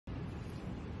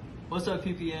What's up,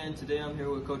 PPN? Today I'm here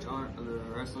with Coach Arendt of the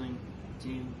wrestling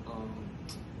team.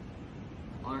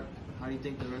 Arendt, how do you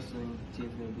think the wrestling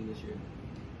team's going to be this year?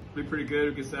 Be pretty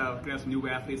good. We're gonna have some new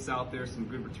athletes out there, some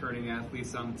good returning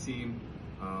athletes on the team.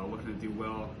 Looking to do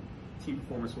well, team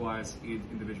performance-wise and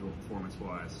individual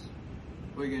performance-wise.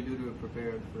 What are you going to do to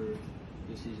prepare for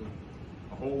this season?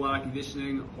 A whole lot of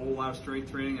conditioning, a whole lot of strength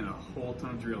training, and a whole ton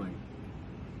of drilling.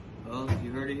 Well,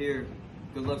 you heard it here.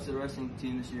 Good luck to the wrestling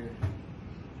team this year.